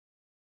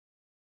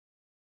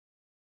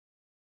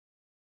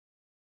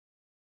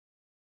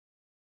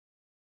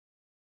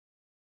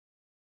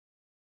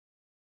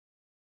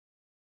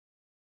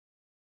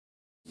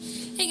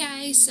Hey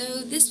guys,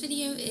 so this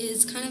video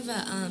is kind of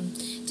a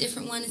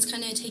different one. It's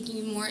kind of taking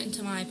you more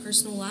into my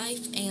personal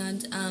life,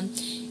 and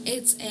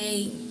it's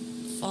a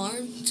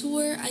farm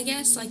tour, I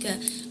guess, like a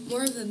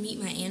more of a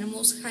meet my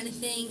animals kind of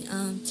thing.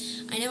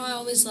 I know I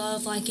always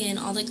love, like in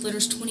All That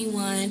Glitters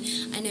 21,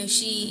 I know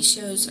she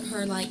shows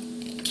her like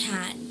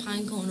cat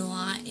Pinecone a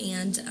lot,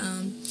 and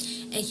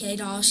aka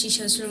doll, she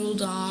shows her little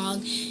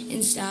dog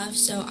and stuff.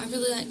 So I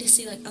really like to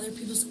see like other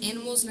people's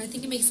animals, and I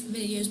think it makes the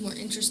videos more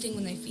interesting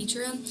when they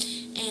feature them.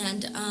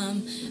 And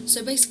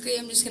so basically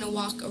I'm just gonna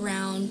walk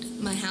around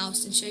my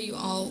house and show you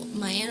all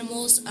my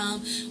animals.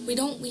 We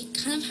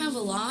kind of have a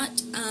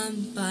lot,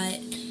 but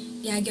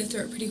yeah, I go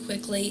through it pretty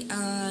quickly.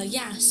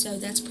 Yeah, so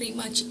that's pretty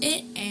much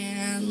it,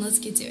 and let's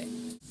get to it.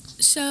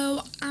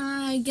 So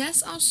I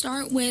guess I'll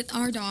start with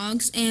our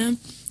dogs, and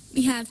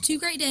we have 2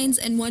 Great Danes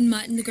and 1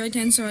 mutt, and the Great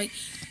Danes are like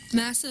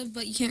massive,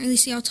 but you can't really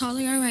see how tall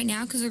they are right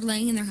now because they're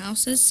laying in their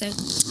houses. So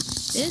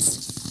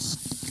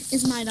this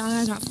is my dog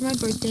I got for my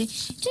birthday.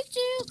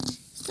 Choo-choo!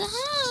 Say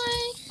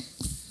hi!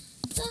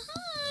 Say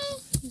hi!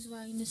 He's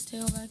wagging his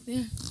tail back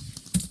there.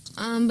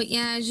 But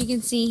yeah, as you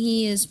can see,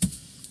 he is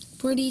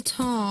pretty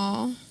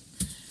tall.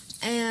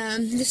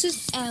 And this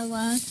is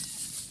Ella.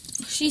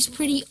 She's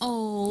pretty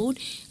old.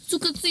 So you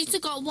can see she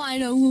got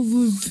white all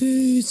over her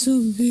face,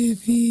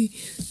 baby.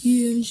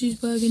 Yeah, and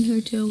she's wagging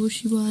her tail where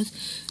she was.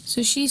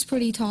 So she's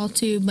pretty tall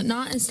too, but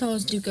not as tall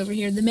as Duke over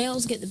here. The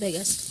males get the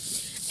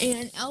biggest.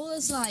 And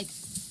Ella's like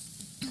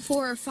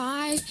 4 or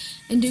 5,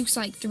 and Duke's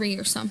like 3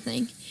 or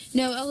something.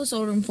 No, Ella's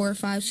older than 4 or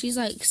 5. She's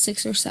like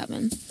 6 or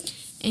 7.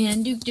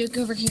 And Duke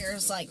over here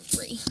is like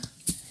 3.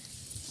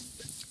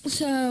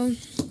 So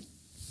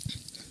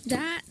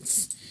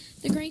that's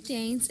the Great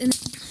Danes. And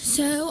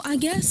so I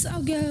guess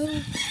I'll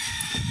go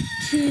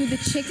to the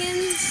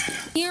chickens.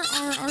 Here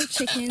are our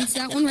chickens.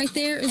 That one right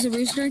there is a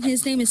rooster, and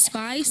his name is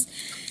Spice.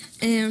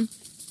 And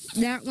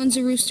that one's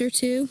a rooster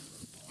too.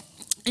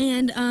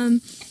 And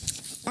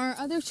our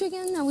other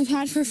chicken that we've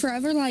had for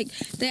forever, like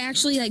they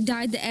actually like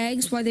dyed the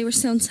eggs while they were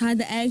still inside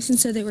the eggs, and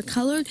so they were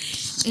colored.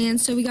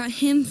 And so we got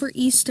him for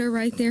Easter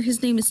right there.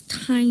 His name is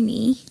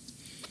Tiny.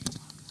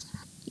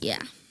 Yeah.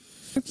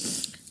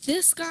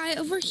 This guy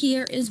over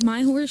here is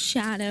my horse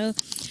Shadow.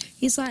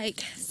 He's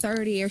like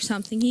 30 or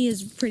something. He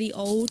is pretty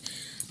old.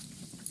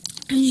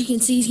 As you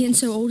can see, he's getting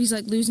so old, he's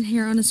like losing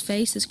hair on his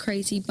face. It's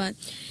crazy. But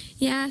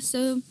yeah,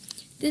 so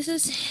this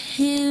is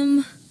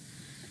him.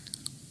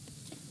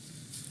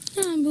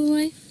 Oh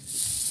boy.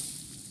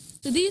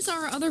 So these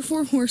are our other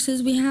 4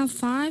 horses. We have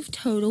 5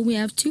 total. We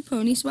have 2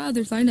 ponies. Wow,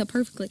 they're lined up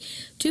perfectly.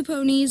 2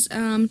 ponies,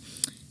 and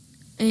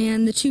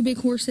the 2 big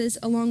horses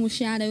along with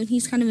Shadow. And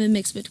he's kind of a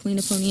mix between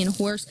a pony and a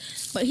horse.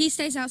 But he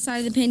stays outside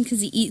of the pen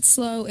because he eats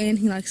slow and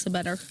he likes the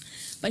butter.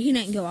 But he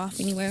doesn't go off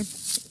anywhere.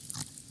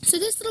 So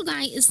this little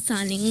guy is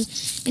Sunny,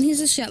 and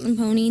he's a Shetland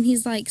pony, and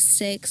he's like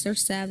 6 or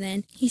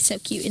 7. He's so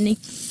cute, isn't he?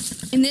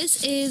 And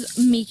this is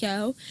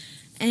Miko,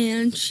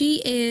 and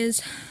she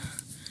is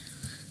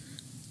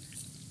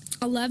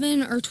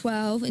 11 or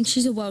 12, and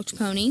she's a Welsh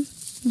pony.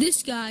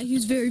 This guy,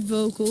 who's very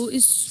vocal,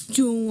 is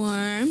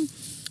Storm,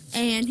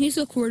 and he's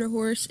a quarter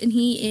horse, and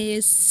he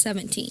is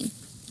 17.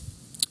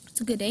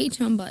 It's a good age,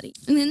 huh, buddy?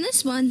 And then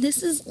this one,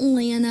 this is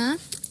Lana,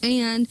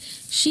 and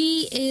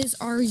she is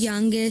our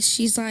youngest.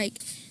 She's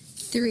like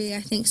 3,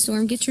 I think.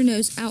 Storm, get your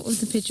nose out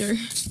of the picture.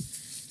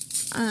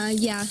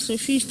 Yeah, so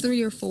she's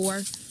 3 or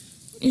 4.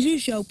 And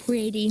she's so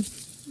pretty.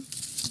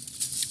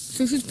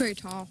 So she's pretty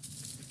tall.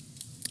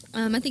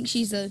 I think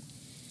she's a,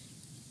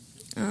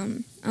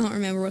 I don't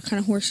remember what kind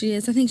of horse she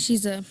is. I think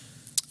she's a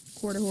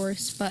quarter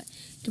horse, but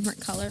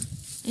different color.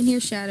 And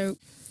here's Shadow.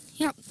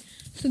 Yep.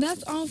 So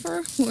that's all for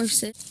our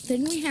horses.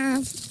 Then we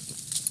have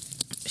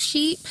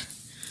sheep,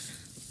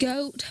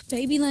 goat,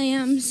 baby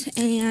lambs,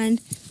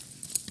 and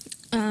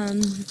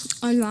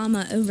our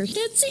llama over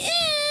here. That's the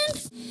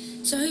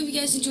end! So I hope you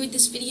guys enjoyed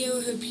this video.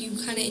 I hope you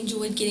kind of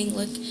enjoyed getting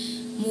like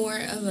more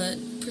of a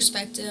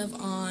perspective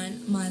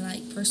on my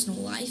like personal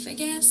life, I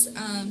guess.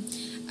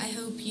 I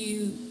hope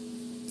you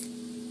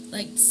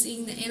liked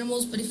seeing the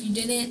animals, but if you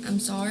didn't, I'm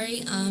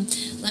sorry.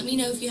 Let me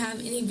know if you have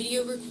any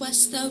video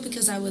requests though,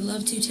 because I would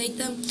love to take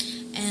them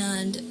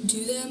and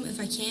do them if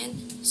I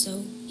can.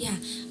 So yeah,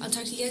 I'll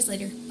talk to you guys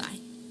later. Bye.